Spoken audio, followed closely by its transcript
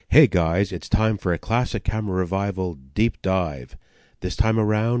Hey guys, it's time for a classic camera revival deep dive. This time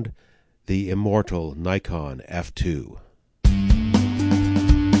around, the immortal Nikon F2.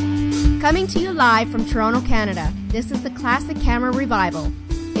 Coming to you live from Toronto, Canada, this is the Classic Camera Revival.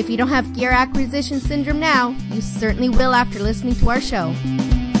 If you don't have gear acquisition syndrome now, you certainly will after listening to our show.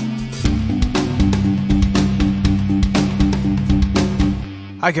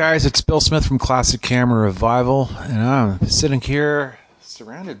 Hi guys, it's Bill Smith from Classic Camera Revival, and I'm sitting here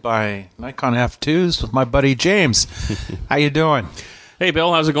surrounded by Nikon F2s with my buddy James. How you doing? Hey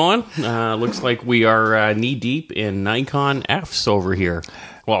Bill, how's it going? Looks like we are knee-deep in Nikon Fs over here.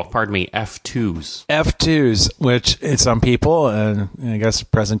 Well, pardon me, F2s. F2s, which some people, and I guess the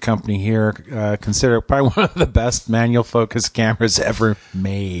present company here, consider probably one of the best manual focus cameras ever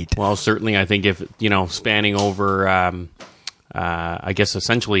made. Well, certainly I think if, spanning over... I guess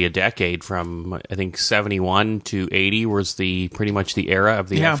essentially a decade from, I think, 71 to 80 was pretty much the era of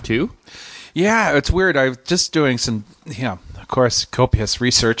the F2. Yeah, it's weird. I was just doing some, of course, copious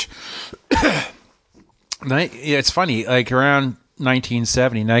research. It's funny, like around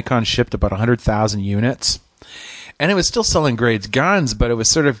 1970, Nikon shipped about 100,000 units. And it was still selling grades guns, but it was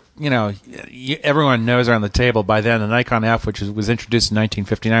sort of, everyone knows around the table by then the Nikon F, which was introduced in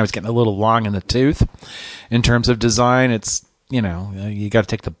 1959, was getting a little long in the tooth in terms of design. It's you got to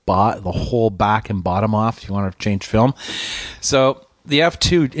take the whole back and bottom off if you want to change film. So the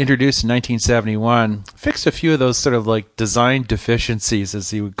F2 introduced in 1971 fixed a few of those sort of like design deficiencies,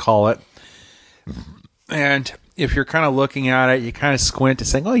 as you would call it. And if you're kind of looking at it, you kind of squint and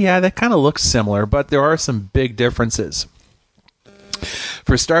saying, oh yeah, that kind of looks similar, but there are some big differences.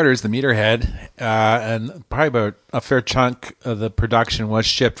 For starters, the meter head, and probably about a fair chunk of the production was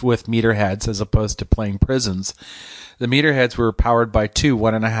shipped with meter heads as opposed to plain prisms. The meter heads were powered by two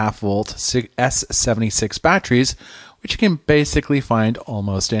 1.5 volt S76 batteries, which you can basically find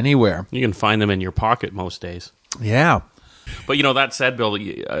almost anywhere. You can find them in your pocket most days. Yeah. But, that said, Bill,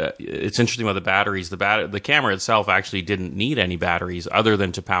 it's interesting about the batteries. The camera itself actually didn't need any batteries other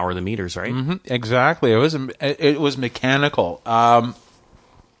than to power the meters, right? Mm-hmm. Exactly. It was mechanical.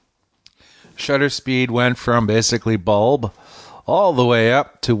 Shutter speed went from basically bulb all the way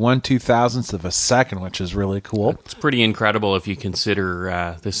up to 1/2000th of a second, which is really cool. It's pretty incredible if you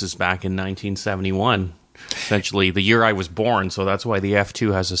consider this is back in 1971. Essentially, the year I was born, so that's why the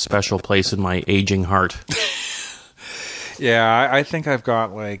F2 has a special place in my aging heart. Yeah, I think I've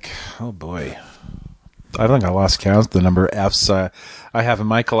got oh boy. I think I lost count of the number of Fs I have in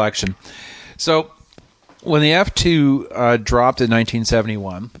my collection. So when the F2 dropped in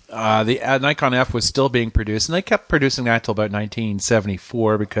 1971, the Nikon F was still being produced, and they kept producing that till about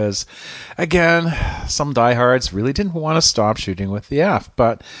 1974 because, again, some diehards really didn't want to stop shooting with the F.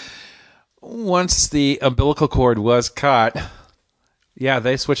 But once the umbilical cord was cut, yeah,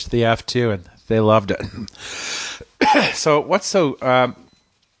 they switched to the F2, and they loved it. So what's so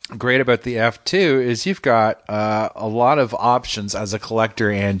great about the F2 is you've got a lot of options as a collector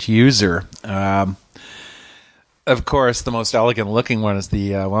and user. Of course, the most elegant-looking one is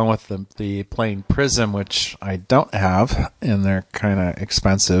the one with the plain prism, which I don't have, and they're kind of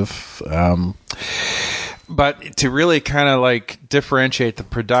expensive. But to really kind of differentiate the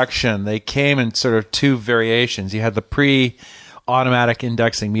production, they came in sort of two variations. You had the pre-automatic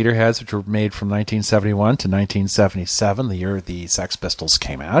indexing meter heads, which were made from 1971 to 1977, the year the Sex Pistols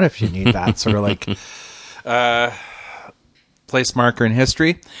came out, if you need that sort of place marker in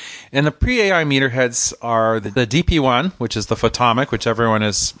history. And the pre-AI meter heads are the DP1, which is the Photomic, which everyone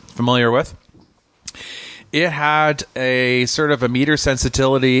is familiar with. It had a sort of a meter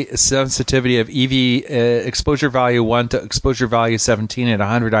sensitivity of EV exposure value 1 to exposure value 17 at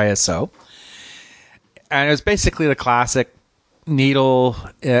 100 ISO. And it was basically the classic needle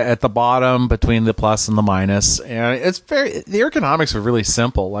at the bottom between the plus and the minus. And the ergonomics are really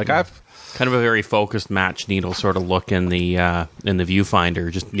simple. I've kind of a very focused match needle sort of look in the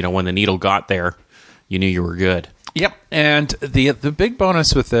viewfinder. Just when the needle got there, you knew you were good. Yep, and the big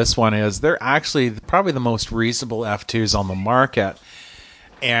bonus with this one is they're actually probably the most reasonable F2s on the market.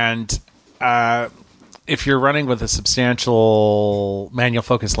 And if you're running with a substantial manual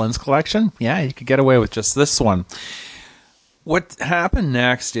focus lens collection, yeah, you could get away with just this one. What happened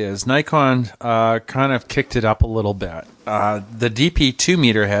next is Nikon kind of kicked it up a little bit. The DP2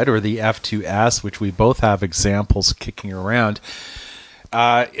 meter head, or the F2S, which we both have examples kicking around,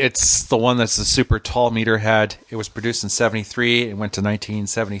 it's the one that's the super tall meter head. It was produced in 73. It went to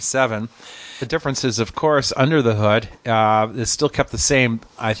 1977. The difference is, of course, under the hood, it still kept the same,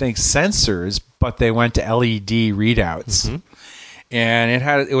 I think, sensors, but they went to LED readouts. Mm-hmm. and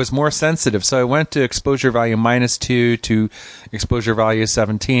it was more sensitive. So I went to exposure value -2 to exposure value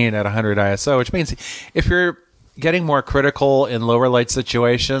 17 at 100 ISO, which means if you're getting more critical in lower light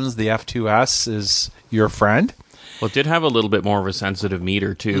situations, the F2S is your friend. Well, it did have a little bit more of a sensitive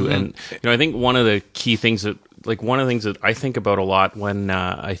meter too, and I think one of the key things that I think about a lot when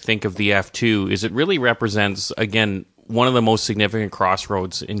I think of the F2 is it really represents, again, one of the most significant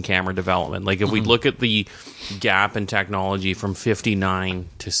crossroads in camera development. Like if we look at the gap in technology from 59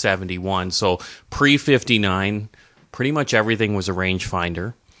 to 71, so pre-59, pretty much everything was a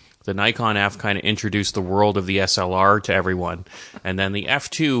rangefinder. The Nikon F kind of introduced the world of the SLR to everyone, and then the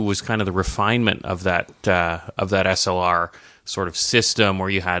F2 was kind of the refinement of that SLR sort of system,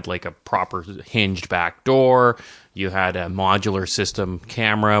 where you had like a proper hinged back door, you had a modular system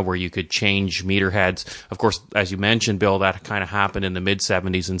camera where you could change meter heads. Of course, as you mentioned, Bill, that kind of happened in the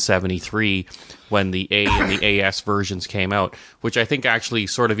mid-70s and 73 when the A and the AS versions came out, which I think actually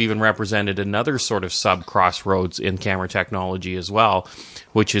sort of even represented another sort of sub-crossroads in camera technology as well,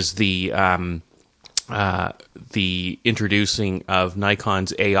 which is the introducing of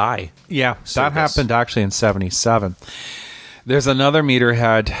Nikon's AI. Yeah, service. That happened actually in 77. There's another meter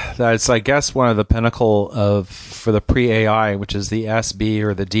head that's, I guess, one of the pinnacle for the pre-AI, which is the SB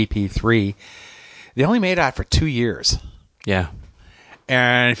or the DP3. They only made that for 2 years. Yeah.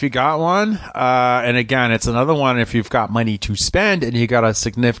 And if you got one, and again, it's another one if you've got money to spend and you got a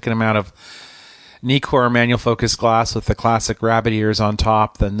significant amount of Nikkor manual focus glass with the classic rabbit ears on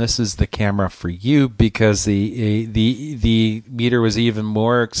top, then this is the camera for you, because the meter was even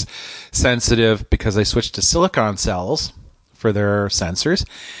more sensitive because they switched to silicon cells for their sensors,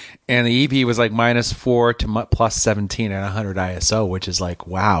 and the EV was like -4 to +17 at 100 ISO, which is like,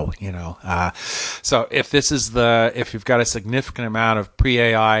 wow, so if you've got a significant amount of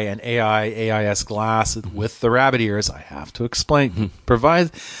pre-AI and AIS glass with the rabbit ears, I have to explain, put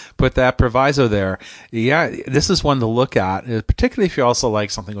that proviso there. Yeah, this is one to look at, particularly if you also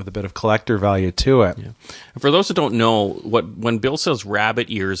like something with a bit of collector value to it. Yeah. For those who don't know, when Bill says rabbit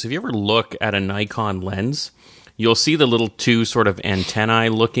ears, if you ever look at a Nikon lens, you'll see the little two sort of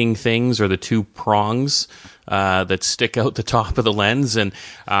antennae-looking things, or the two prongs that stick out the top of the lens, and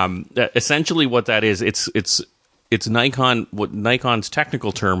essentially what that is, it's Nikon. What Nikon's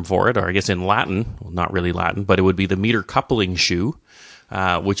technical term for it, or I guess in Latin, well, not really Latin, but it would be the meter coupling shoe,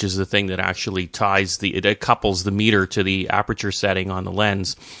 which is the thing that actually it couples the meter to the aperture setting on the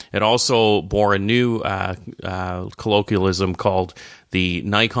lens. It also bore a new colloquialism called the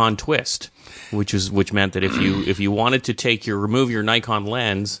Nikon twist, which meant that if you wanted to remove your Nikon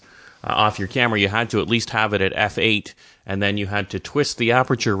lens off your camera, you had to at least have it at f8, and then you had to twist the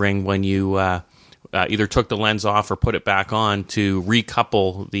aperture ring when you either took the lens off or put it back on to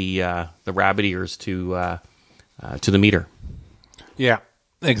recouple the rabbit ears to the meter. Yeah,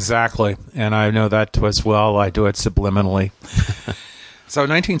 exactly. And I know that twist well. I do it subliminally. So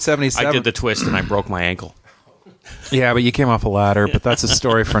 1977. I did the twist and I broke my ankle. Yeah, but you came off a ladder, but that's a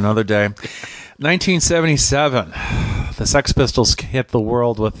story for another day. 1977, the Sex Pistols hit the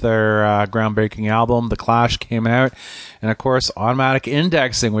world with their groundbreaking album. The Clash came out, and of course, automatic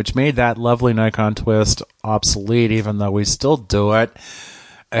indexing, which made that lovely Nikon twist obsolete, even though we still do it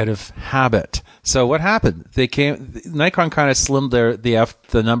out of habit. So what happened? Nikon kind of slimmed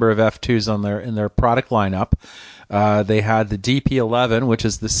the number of F2s in their product lineup. They had the DP11, which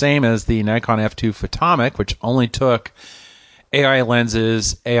is the same as the Nikon F2 Photomic, which only took AI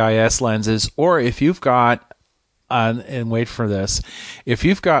lenses, AIS lenses, or if you've got, and wait for this, if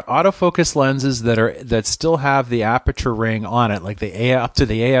you've got autofocus lenses that still have the aperture ring on it, like up to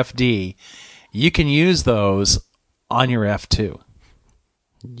the AFD, you can use those on your F2.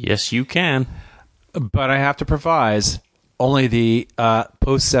 Yes, you can. But I have to provide only the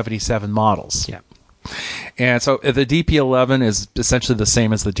post-77 models. Yeah. And so the DP11 is essentially the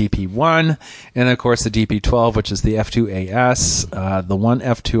same as the DP1, and of course the DP12, which is the F2AS. The one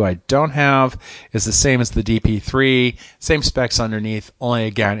F2 I don't have is the same as the DP3, same specs underneath, only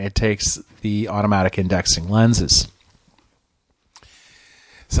again it takes the automatic indexing lenses.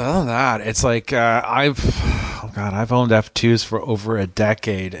 So other than that, it's like I've owned F2s for over a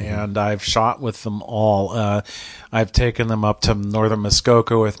decade, and I've shot with them all. I've taken them up to northern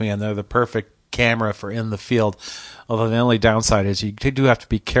Muskoka with me, and they're the perfect camera for in the field. Although the only downside is you do have to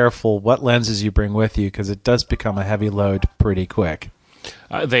be careful what lenses you bring with you, because it does become a heavy load pretty quick.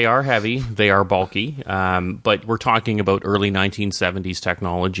 They are heavy, they are bulky, but we're talking about early 1970s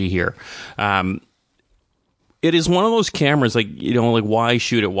technology here. It is one of those cameras, like why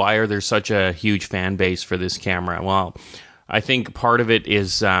shoot it? Why are there such a huge fan base for this camera? Well, I think part of it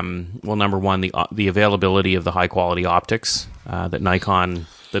is, number one, the availability of the high-quality optics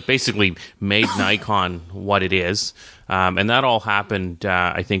that basically made Nikon what it is. And that all happened,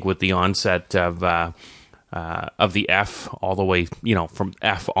 I think, with the onset of the F all the way, from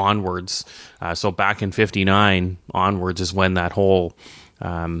F onwards. So back in 59 onwards is when that whole,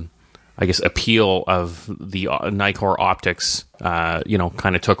 appeal of the Nikkor optics,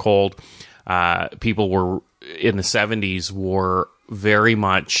 kind of took hold. People were in the 70s were very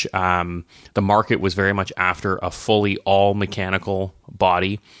much, the market was very much after a fully all mechanical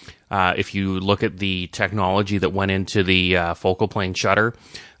body. If you look at the technology that went into the focal plane shutter,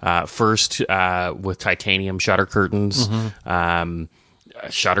 first with titanium shutter curtains,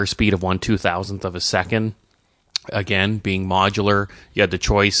 shutter speed of 1/2000th of a second. Again, being modular, you had the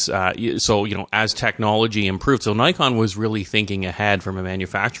choice. As technology improved, so Nikon was really thinking ahead from a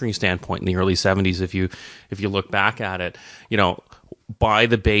manufacturing standpoint in the early 70s. If you look back at it, buy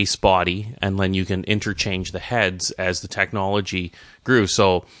the base body, and then you can interchange the heads as the technology grew.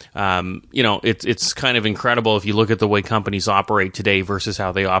 So, it's kind of incredible if you look at the way companies operate today versus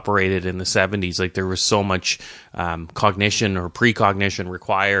how they operated in the 70s. Like, there was so much cognition or precognition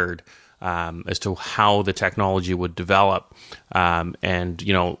required as to how the technology would develop, and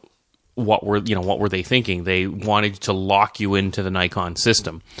what were they thinking? They wanted to lock you into the Nikon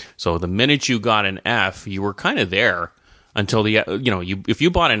system. So the minute you got an F, you were kind of there until if you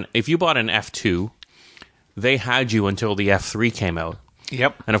bought an F2, they had you until the F3 came out.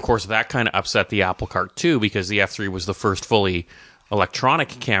 Yep. And of course that kind of upset the apple cart too, because the F3 was the first fully electronic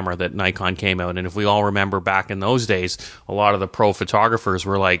camera that Nikon came out. And if we all remember back in those days, a lot of the pro photographers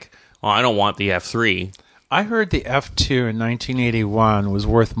were like, "Oh, I don't want the F3." I heard the F2 in 1981 was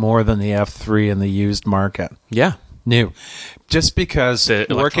worth more than the F3 in the used market. Yeah. New. Just because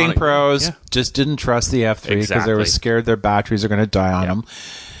working pros just didn't trust the F3 because they were scared their batteries are going to die on them.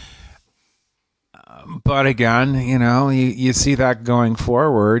 But again, you see that going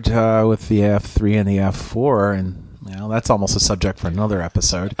forward with the F3 and the F4, and that's almost a subject for another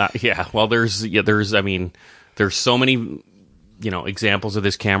episode. Well, there's so many examples of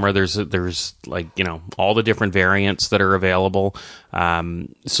this camera. There's all the different variants that are available.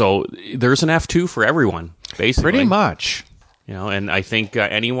 So there's an F2 for everyone, basically. Pretty much. And I think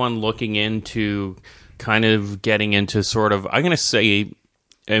anyone looking into kind of getting into sort of, I'm going to say,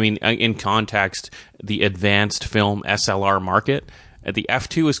 in context, the advanced film SLR market, the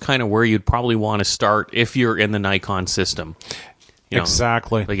F2 is kind of where you'd probably want to start if you're in the Nikon system.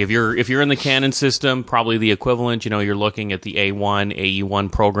 Exactly. Like if you're in the Canon system, probably the equivalent. You're looking at the A1,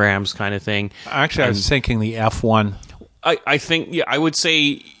 AE1 programs kind of thing. Actually, I was thinking the F1. I think I would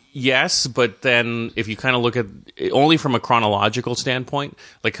say yes, but then if you kind of look at only from a chronological standpoint,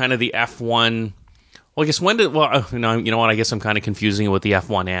 like kind of the F1. Well, I guess you know what? I guess I'm kind of confusing it with the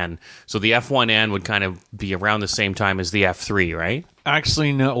F1N. So the F1N would kind of be around the same time as the F3, right?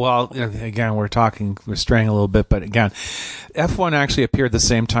 Actually, no. Well, again, we're straying a little bit, but again, F1 actually appeared the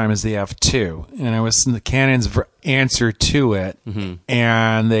same time as the F2, and it was the Canon's answer to it,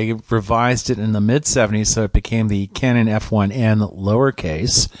 and they revised it in the mid-70s, so it became the Canon F1N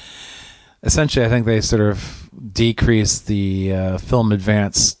lowercase. Essentially, I think they sort of decreased the film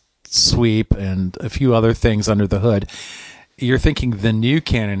advance sweep and a few other things under the hood. You're thinking the new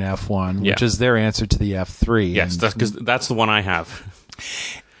Canon F1, which is their answer to the F3. Yes, because that's the one I have.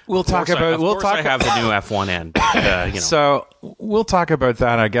 We'll talk about. I have the new F1N. So we'll talk about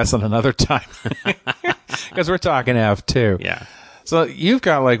that, I guess, on another time, because we're talking F2. Yeah. So you've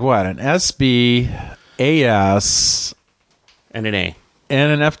got an SB, AS, and an A,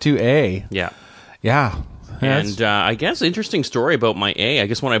 and an F2A. Yeah. Yeah. And I guess interesting story about my A. I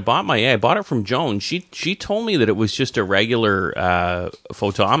guess when I bought my A, I bought it from Joan. She told me that it was just a regular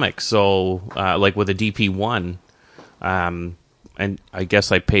Photomic, so like with a DP1. And I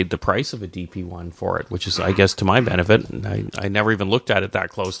guess I paid the price of a DP1 for it, which is, I guess, to my benefit. And I never even looked at it that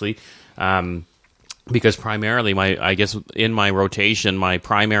closely, because primarily I guess in my rotation, my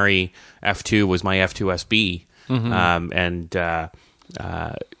primary F2 was my F2SB, and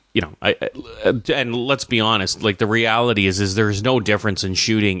let's be honest, like the reality is there's no difference in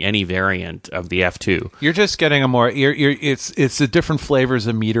shooting any variant of the F2. You're just getting a more it's the different flavors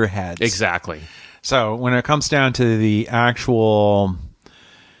of meter heads. Exactly. So when it comes down to the actual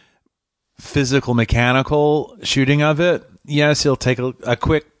physical mechanical shooting of it, yes, you'll take a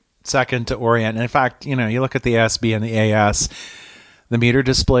quick second to orient. And in fact, you look at the SB and the AS, the meter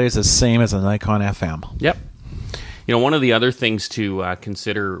display is the same as a Nikon FM. Yep. one of the other things to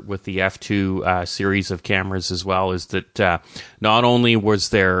consider with the F2 series of cameras as well is that not only was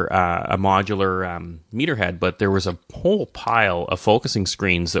there a modular meter head, but there was a whole pile of focusing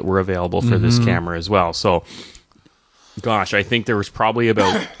screens that were available for this camera as well. So, gosh, I think there was probably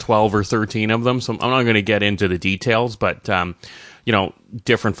about 12 or 13 of them. So I'm not going to get into the details, but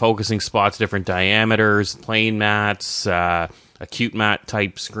different focusing spots, different diameters, plane mats, acute mat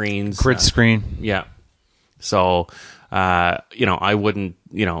type screens, Grid screen. Yeah. So, I wouldn't,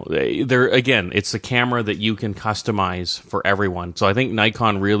 there again, it's a camera that you can customize for everyone. So I think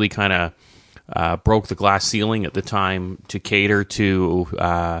Nikon really kind of broke the glass ceiling at the time to cater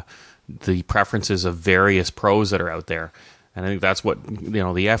to the preferences of various pros that are out there. And I think that's what, the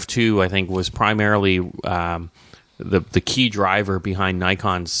F2, I think, was primarily the key driver behind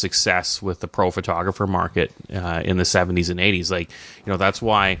Nikon's success with the pro photographer market in the 70s and 80s. Like, that's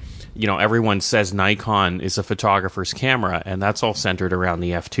why, everyone says Nikon is a photographer's camera, and that's all centered around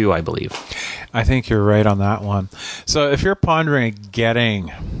the F2, I believe. I think you're right on that one. So if you're pondering getting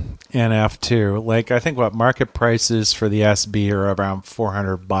an F2, like I think what market prices for the SB are around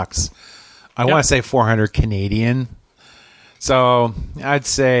 $400. I want to say 400 Canadian. So I'd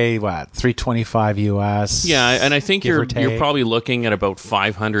say $325 US. Yeah, and I think you're probably looking at about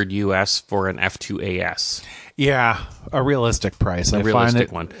 $500 US for an F2 AS. Yeah, a realistic price.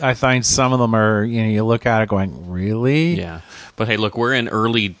 One. I find some of them are, you look at it going, really? Yeah. But hey, look, we're in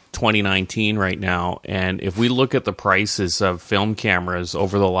early 2019 right now, and if we look at the prices of film cameras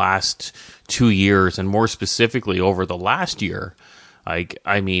over the last 2 years, and more specifically over the last year,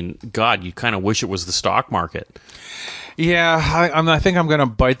 God, you kind of wish it was the stock market. Yeah, I think I'm going to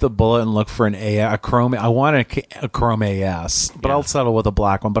bite the bullet and look for a chrome. I want a chrome AS, but I'll settle with a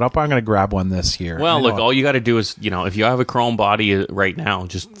black one. But I'm probably going to grab one this year. Well, look, all you got to do is, if you have a chrome body right now,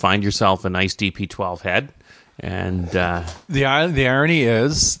 just find yourself a nice DP12 head. And the irony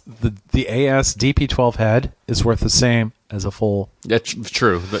is the AS DP12 head is worth the same as a full. That's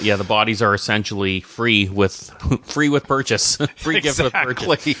true. The bodies are essentially free with purchase, free gift with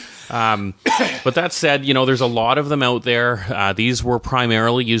purchase. But that said, there's a lot of them out there. These were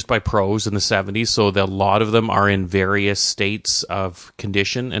primarily used by pros in the 70s, so a lot of them are in various states of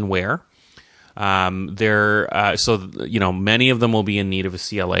condition and wear. Many of them will be in need of a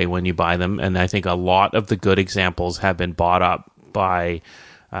CLA when you buy them, and I think a lot of the good examples have been bought up by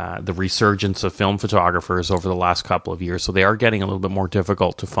the resurgence of film photographers over the last couple of years, so they are getting a little bit more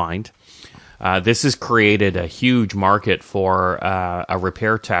difficult to find. This has created a huge market for a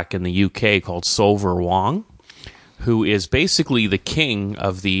repair tech in the UK called Solver Wong, who is basically the king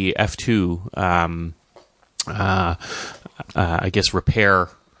of the F2, repair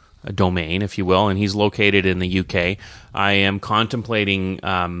domain, if you will, and he's located in the UK. I am contemplating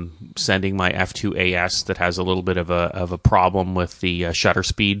sending my F2 AS that has a little bit of a problem with the shutter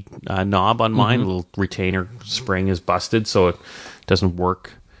speed knob on mine. The little retainer spring is busted, so it doesn't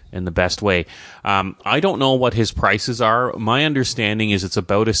work in the best way. I don't know what his prices are. My understanding is it's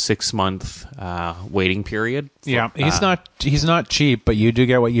about a 6-month waiting period. He's not cheap, but you do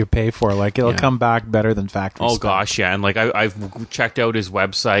get what you pay for. Like, it'll come back better than factory spec. Gosh, yeah. And like I've checked out his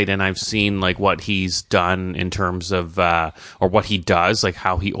website, and I've seen like what he's done in terms of or what he does, like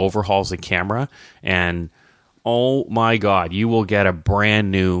how he overhauls the camera. And oh my God, you will get a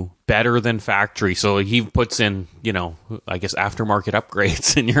brand new, better than factory. So he puts in, aftermarket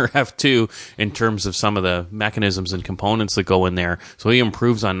upgrades in your F2 in terms of some of the mechanisms and components that go in there. So he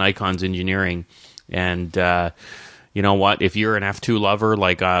improves on Nikon's engineering. And you know what? If you're an F2 lover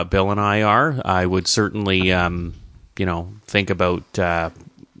like Bill and I are, I would certainly, think about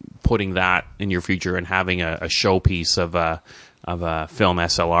putting that in your future and having a showpiece of a film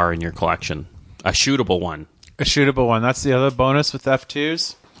SLR in your collection. A shootable one. A shootable one. That's the other bonus with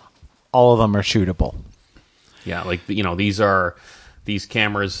F2s. All of them are shootable. Yeah, like these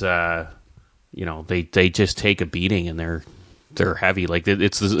cameras. They just take a beating, and they're heavy. Like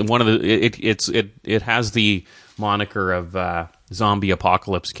it's one of the it has the moniker of zombie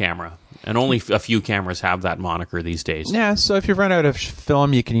apocalypse camera, and only a few cameras have that moniker these days. Yeah, so if you run out of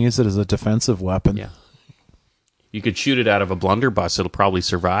film, you can use it as a defensive weapon. Yeah, you could shoot it out of a blunderbuss; it'll probably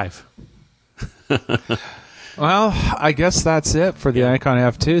survive. Well, I guess that's it for the Nikon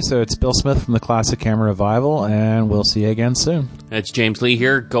F2. So it's Bill Smith from the Classic Camera Revival, and we'll see you again soon. It's James Lee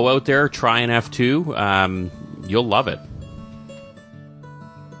here. Go out there, try an F2. You'll love it.